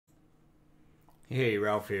Hey,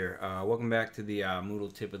 Ralph here. Welcome back to the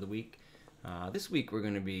Moodle tip of the week. This week we're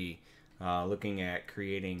going to be looking at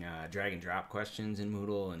creating drag and drop questions in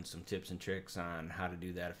Moodle and some tips and tricks on how to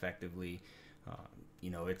do that effectively.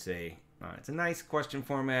 It's a nice question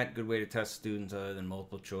format, good way to test students other than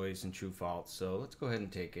multiple choice and true false. So let's go ahead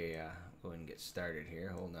and go ahead and get started here.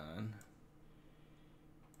 Hold on.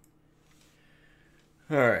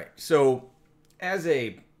 All right. So as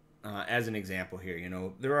an example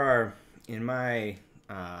here, there are in my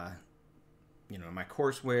my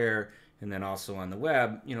courseware and then also on the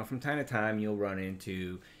web, from time to time you'll run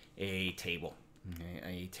into a table, okay?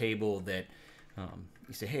 A table that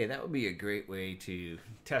you say, hey, that would be a great way to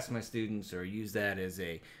test my students or use that as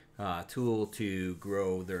a tool to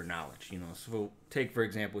grow their knowledge. So take for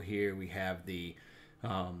example here we have the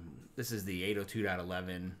this is the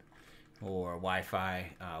 802.11 or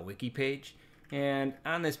Wi-Fi wiki page. And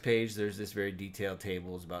on this page, there's this very detailed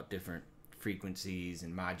tables about different frequencies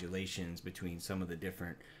and modulations between some of the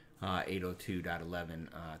different 802.11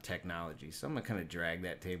 technologies. So I'm going to kind of drag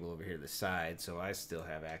that table over here to the side so I still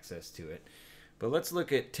have access to it. But let's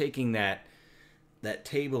look at taking that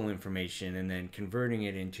table information and then converting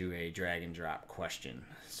it into a drag and drop question.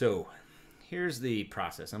 So here's the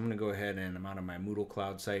process. I'm going to go ahead and I'm out of my Moodle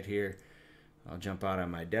Cloud site here. I'll jump out on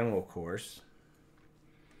my demo course.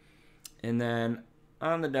 And then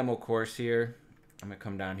on the demo course here, I'm going to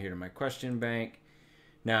come down here to my question bank.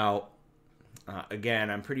 Now,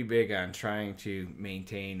 again, I'm pretty big on trying to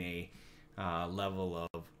maintain a level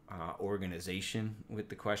of organization with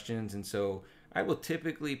the questions. And so I will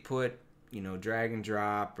typically put, drag and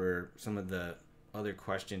drop or some of the other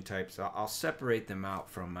question types. I'll separate them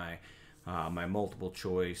out from my multiple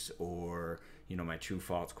choice or, my true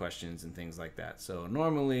false questions and things like that. So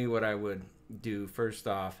normally what I would do first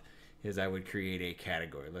off is I would create a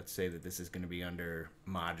category. Let's say that this is going to be under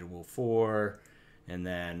Module 4, and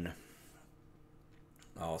then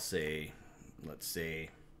I'll say, let's say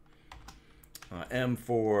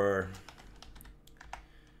M4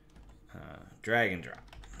 drag and drop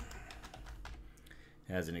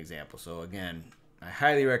as an example. So again, I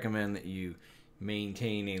highly recommend that you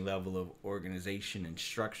maintain a level of organization and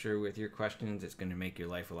structure with your questions. It's going to make your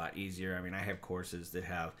life a lot easier. I mean, I have courses that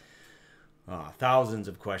have thousands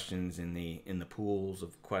of questions in the pools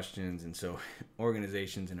of questions, and so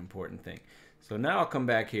organization is an important thing. So now I'll come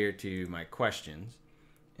back here to my questions,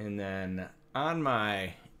 and then on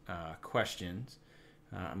my questions,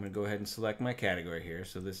 I'm going to go ahead and select my category here.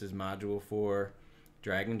 So this is Module 4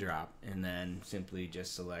 drag and drop, and then simply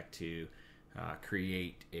just select to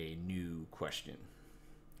create a new question.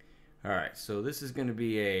 All right, so this is going to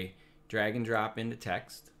be a drag and drop into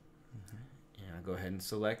text, and I'll go ahead and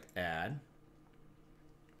select add.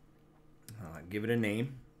 Give it a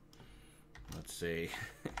name. Let's say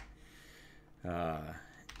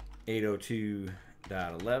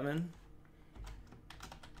 802.11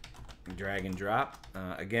 drag and drop.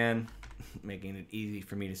 Again, making it easy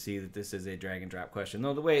for me to see that this is a drag and drop question.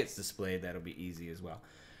 Though the way it's displayed, that'll be easy as well.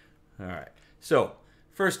 All right. So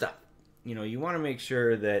first up, you want to make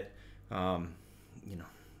sure that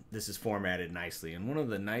this is formatted nicely. And one of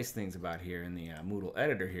the nice things about here in the Moodle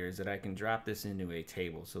editor here is that I can drop this into a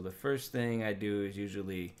table. So the first thing I do is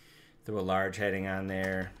usually throw a large heading on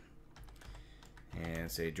there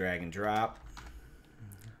and say drag and drop.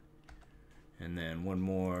 And then one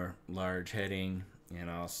more large heading,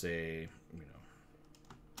 and I'll say,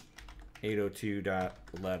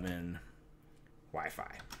 802.11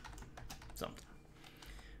 Wi-Fi, something.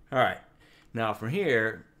 All right. Now from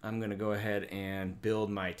here, I'm going to go ahead and build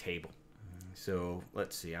my table. So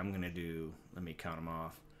let's see, let me count them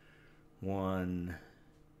off. 1,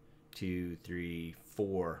 2, 3,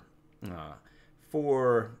 4.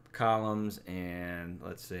 4 columns, and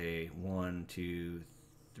let's say 1, 2,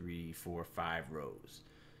 3, 4, 5 rows.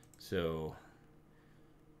 So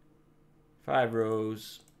 5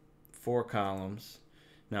 rows, 4 columns.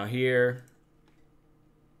 Now here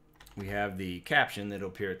we have the caption that will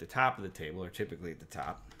appear at the top of the table, or typically at the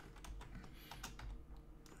top.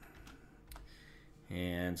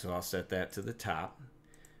 And so I'll set that to the top.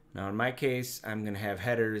 Now in my case, I'm going to have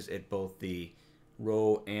headers at both the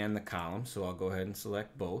row and the column, so I'll go ahead and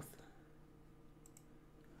select both.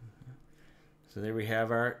 So there we have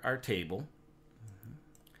our table.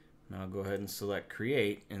 Now I'll go ahead and select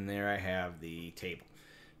create, and there I have the table.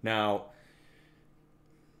 Now,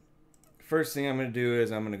 first thing I'm going to do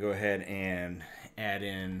is I'm going to go ahead and add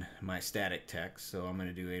in my static text. So I'm going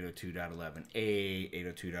to do 802.11a,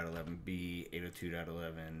 802.11b,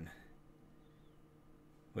 802.11.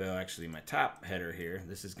 Well, actually my top header here,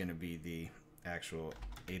 this is going to be the actual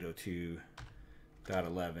 802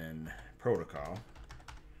 802.11 protocol.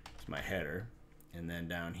 It's my header. And then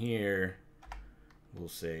down here, we'll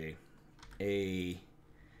say A,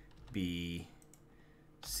 B,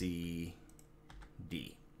 C,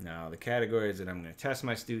 D. Now, the categories that I'm going to test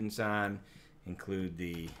my students on include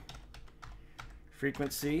the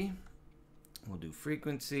frequency. We'll do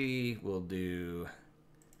frequency. We'll do,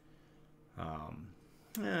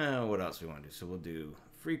 what else we want to do? So we'll do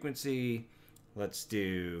frequency. Let's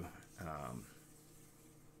do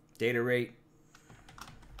data rate.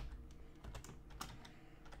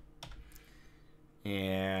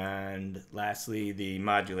 And lastly, the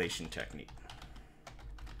modulation technique.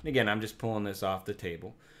 And again, I'm just pulling this off the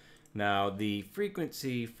table. Now, the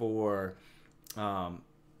frequency for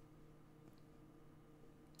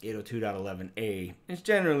 802.11a is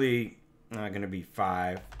generally going to be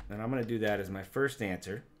 5. And I'm going to do that as my first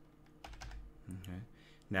answer. Okay.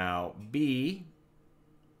 Now, B,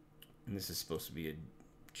 and this is supposed to be a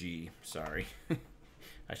G, sorry.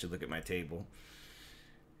 I should look at my table.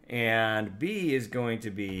 And B is going to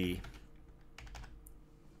be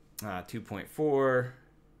 2.4.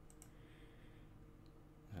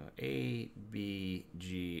 A, B,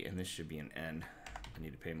 G, and this should be an N. I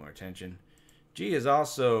need to pay more attention. G is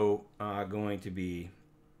also going to be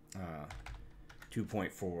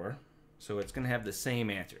 2.4. So it's going to have the same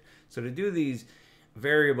answer. So to do these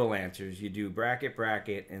variable answers, you do bracket,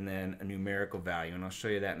 bracket, and then a numerical value. And I'll show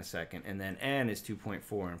you that in a second. And then N is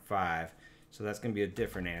 2.4 and 5. So that's going to be a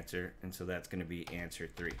different answer. And so that's going to be answer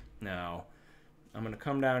 3. Now, I'm going to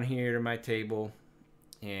come down here to my table.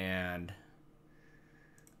 And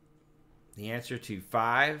the answer to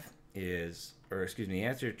 5 is, or excuse me, the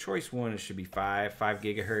answer to choice 1 should be 5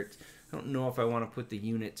 gigahertz. I don't know if I want to put the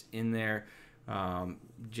units in there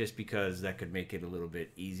just because that could make it a little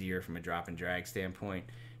bit easier from a drop and drag standpoint.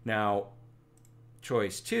 Now,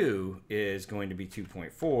 choice 2 is going to be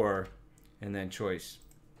 2.4, and then choice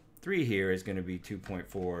 3 here is going to be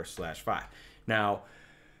 2.4/5. Now,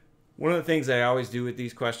 one of the things I always do with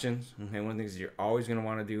these questions, okay, one of the things that you're always going to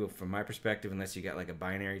want to do from my perspective, unless you got like a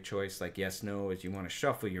binary choice like yes, no, is you want to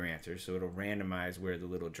shuffle your answers so it'll randomize where the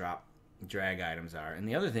little drop drag items are. And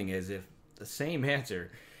the other thing is if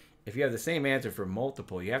you have the same answer for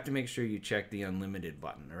multiple, you have to make sure you check the unlimited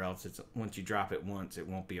button, or else once you drop it once, it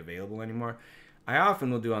won't be available anymore. I often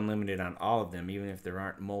will do unlimited on all of them, even if there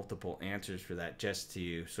aren't multiple answers for that, just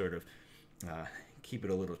to sort of keep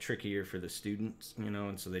it a little trickier for the students, you know,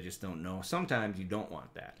 and so they just don't know. Sometimes you don't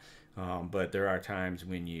want that, but there are times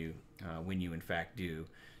when you in fact do.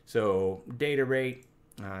 So data rate,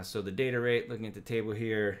 so the data rate, looking at the table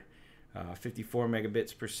here, 54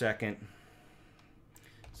 megabits per second.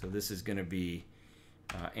 So this is going to be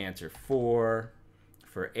answer 4.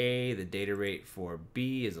 For A, the data rate for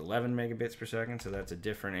B is 11 megabits per second, so that's a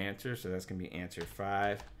different answer. So that's going to be answer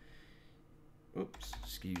 5. Oops,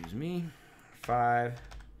 excuse me. 5.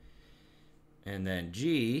 And then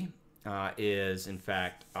G is, in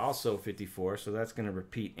fact, also 54, so that's going to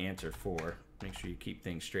repeat answer 4. Make sure you keep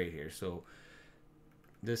things straight here. So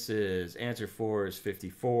this is answer 4 is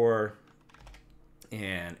 54,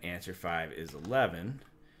 and answer 5 is 11.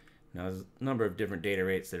 Now, there's a number of different data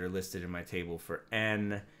rates that are listed in my table for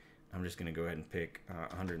N. I'm just going to go ahead and pick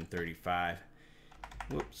 135.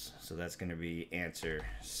 Whoops. So that's going to be answer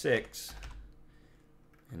 6.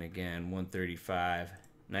 And again, 135.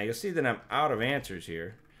 Now, you'll see that I'm out of answers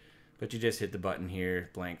here, but you just hit the button here,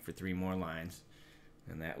 blank for 3 more lines,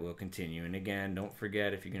 and that will continue. And again, don't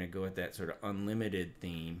forget, if you're going to go with that sort of unlimited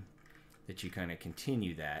theme, that you kind of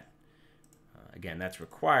continue that. Again, that's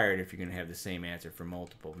required if you're going to have the same answer for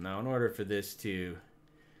multiple. Now, in order for this to,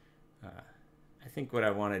 I think what I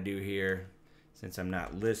want to do here, since I'm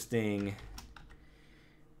not listing,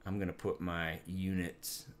 I'm going to put my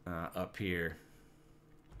units up here.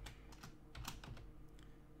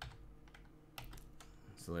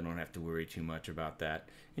 So they don't have to worry too much about that.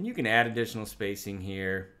 And you can add additional spacing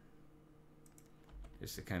here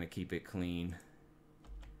just to kind of keep it clean.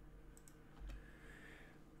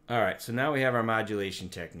 All right, so now we have our modulation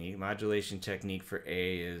technique. Modulation technique for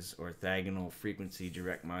A is orthogonal frequency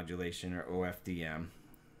direct modulation, or OFDM.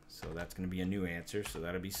 So that's going to be a new answer, so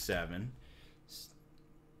that'll be 7.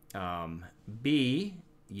 B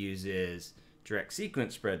uses direct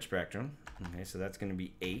sequence spread spectrum. Okay, so that's going to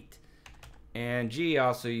be 8. And G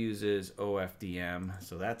also uses OFDM,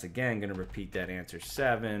 so that's again going to repeat that answer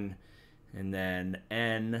 7. And then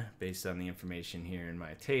N, based on the information here in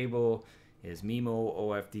my table, is MIMO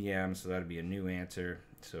OFDM, so that'll be a new answer.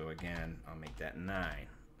 So again, I'll make that 9.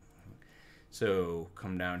 So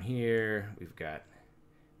come down here, we've got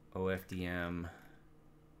OFDM.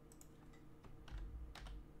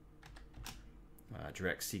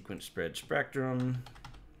 direct sequence spread spectrum.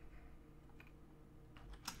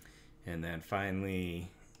 And then finally,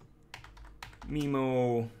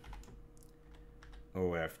 MIMO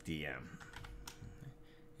OFDM.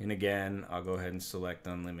 And again, I'll go ahead and select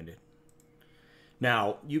unlimited.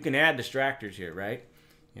 Now, you can add distractors here, right?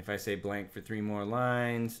 If I say blank for 3 more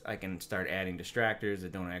lines, I can start adding distractors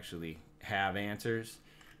that don't actually have answers.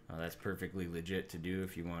 That's perfectly legit to do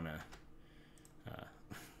if you want to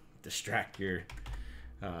distract your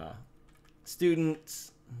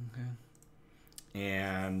students. Okay.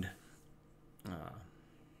 And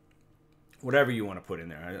whatever you want to put in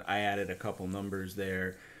there. I added a couple numbers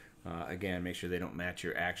there. Again, make sure they don't match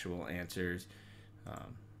your actual answers.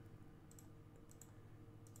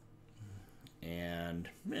 And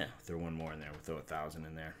yeah, throw one more in there. We'll throw 1,000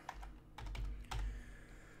 in there.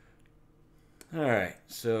 All right,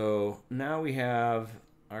 so now we have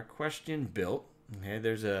our question built. Okay,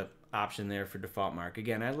 there's a option there for default mark.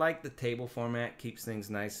 Again, I like the table format. Keeps things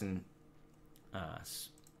nice and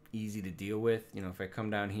easy to deal with. You know, if I come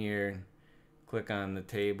down here, click on the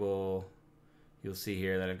table, you'll see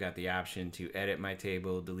here that I've got the option to edit my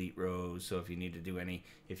table, delete rows. So if you need to do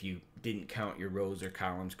if you didn't count your rows or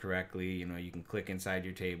columns correctly, you know, you can click inside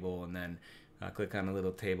your table and then click on the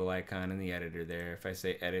little table icon in the editor there. If I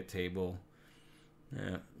say edit table,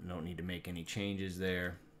 don't need to make any changes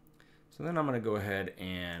there. So then I'm going to go ahead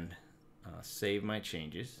and save my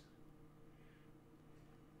changes.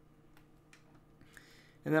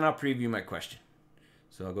 And then I'll preview my question.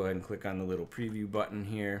 So I'll go ahead and click on the little preview button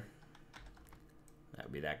here. That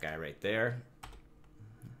would be that guy right there.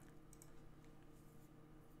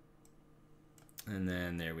 And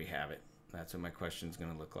then there we have it. That's what my question is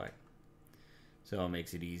going to look like. So it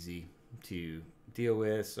makes it easy to deal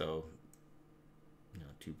with. So, you know,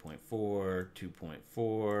 2.4,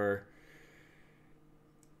 2.4,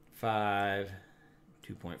 5,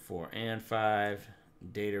 2.4 and 5.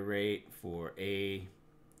 Data rate for A,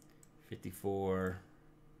 54,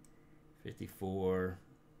 54,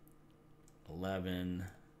 11,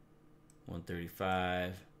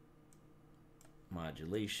 135.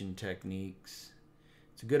 Modulation techniques.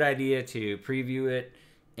 It's a good idea to preview it,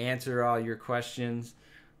 answer all your questions,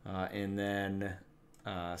 and then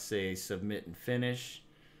say submit and finish,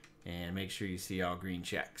 and make sure you see all green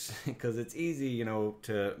checks because it's easy, you know,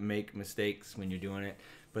 to make mistakes when you're doing it.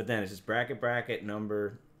 But then it's just bracket,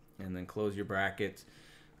 number, and then close your brackets.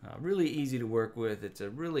 Really easy to work with. It's a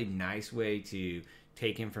really nice way to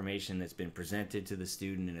take information that's been presented to the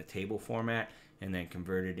student in a table format and then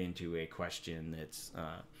convert it into a question that's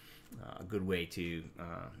a good way to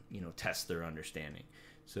you know, test their understanding.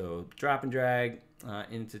 So drop and drag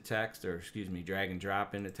into text, or excuse me, drag and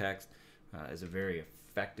drop into text is a very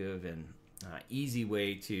effective and easy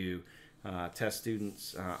way to test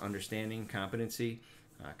students' understanding, competency.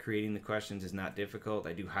 Creating the questions is not difficult.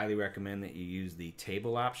 I do highly recommend that you use the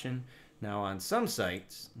table option. Now on some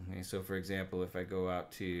sites, okay, so for example, if I go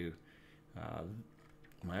out to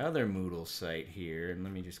my other Moodle site here, and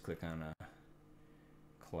let me just click on a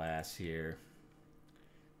class here.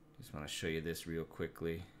 Just want to show you this real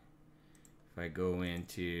quickly. If I go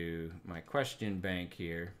into my question bank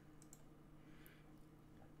here,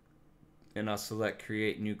 and I'll select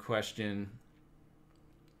create new question,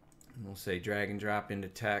 and we'll say drag and drop into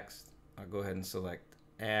text. I'll go ahead and select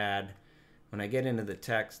add. When I get into the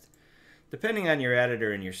text, depending on your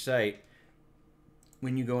editor and your site,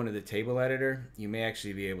 when you go into the table editor, you may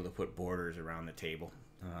actually be able to put borders around the table.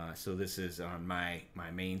 So this is on my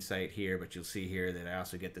main site here, but you'll see here that I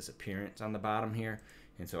also get this appearance on the bottom here.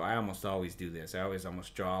 And so I almost always do this. I always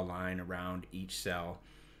almost draw a line around each cell.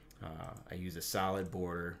 I use a solid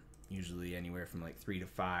border, usually anywhere from like 3 to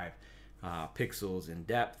 5 pixels in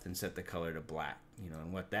depth, and set the color to black. You know,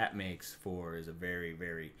 and what that makes for is a very,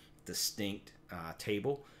 very distinct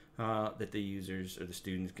table that the users or the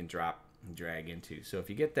students can drop and drag into. So if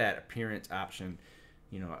you get that appearance option,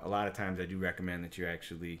 you know, a lot of times I do recommend that you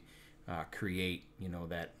actually create, you know,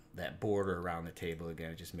 that border around the table.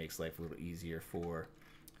 Again, it just makes life a little easier for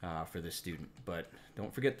the student. But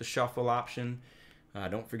don't forget the shuffle option.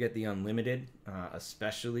 Don't forget the unlimited,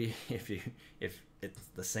 especially if it's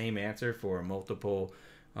the same answer for multiple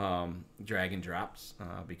drag and drops,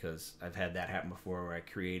 because I've had that happen before where I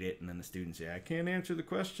create it and then the students say I can't answer the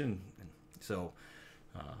question. And so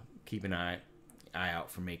keep an eye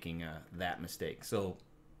out for making that mistake. So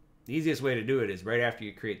the easiest way to do it is right after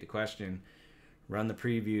you create the question, run the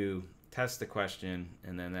preview, test the question,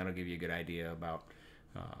 and then that'll give you a good idea about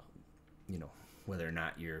you know, whether or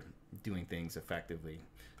not you're doing things effectively.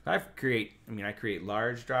 I create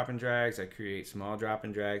large drop and drags, I create small drop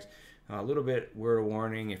and drags. A little bit word of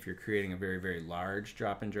warning if you're creating a very, very large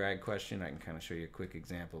drop and drag question. I can kind of show you a quick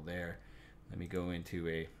example there. Let me go into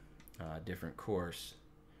a different course.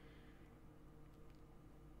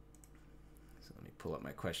 So let me pull up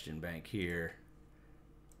my question bank here.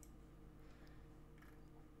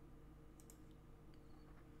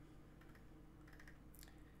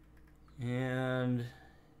 And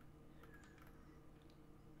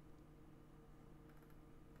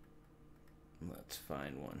let's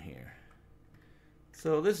find one here.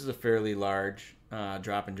 So this is a fairly large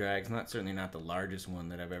drop and drag. It's certainly not the largest one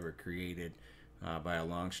that I've ever created by a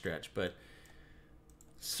long stretch, but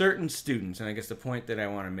certain students, and I guess the point that I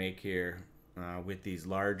want to make here with these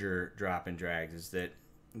larger drop and drags is that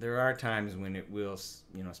there are times when it will,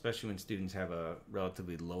 especially when students have a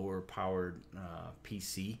relatively lower powered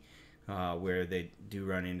PC, where they do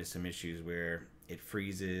run into some issues where it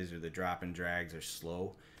freezes or the drop and drags are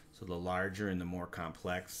slow. So the larger and the more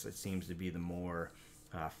complex, it seems to be the more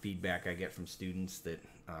feedback I get from students that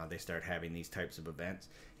they start having these types of events.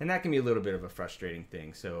 And that can be a little bit of a frustrating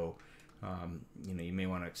thing. So, you may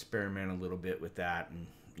want to experiment a little bit with that and,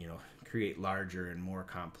 create larger and more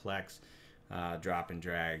complex drop and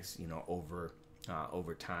drags, over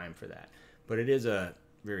time for that. But it is a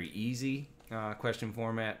very easy question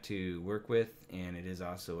format to work with, and it is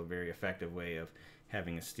also a very effective way of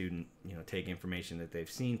having a student, take information that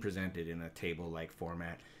they've seen presented in a table-like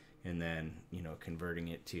format, and then, converting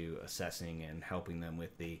it to assessing and helping them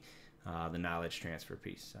with the knowledge transfer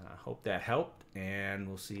piece. Hope that helped, and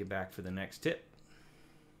we'll see you back for the next tip.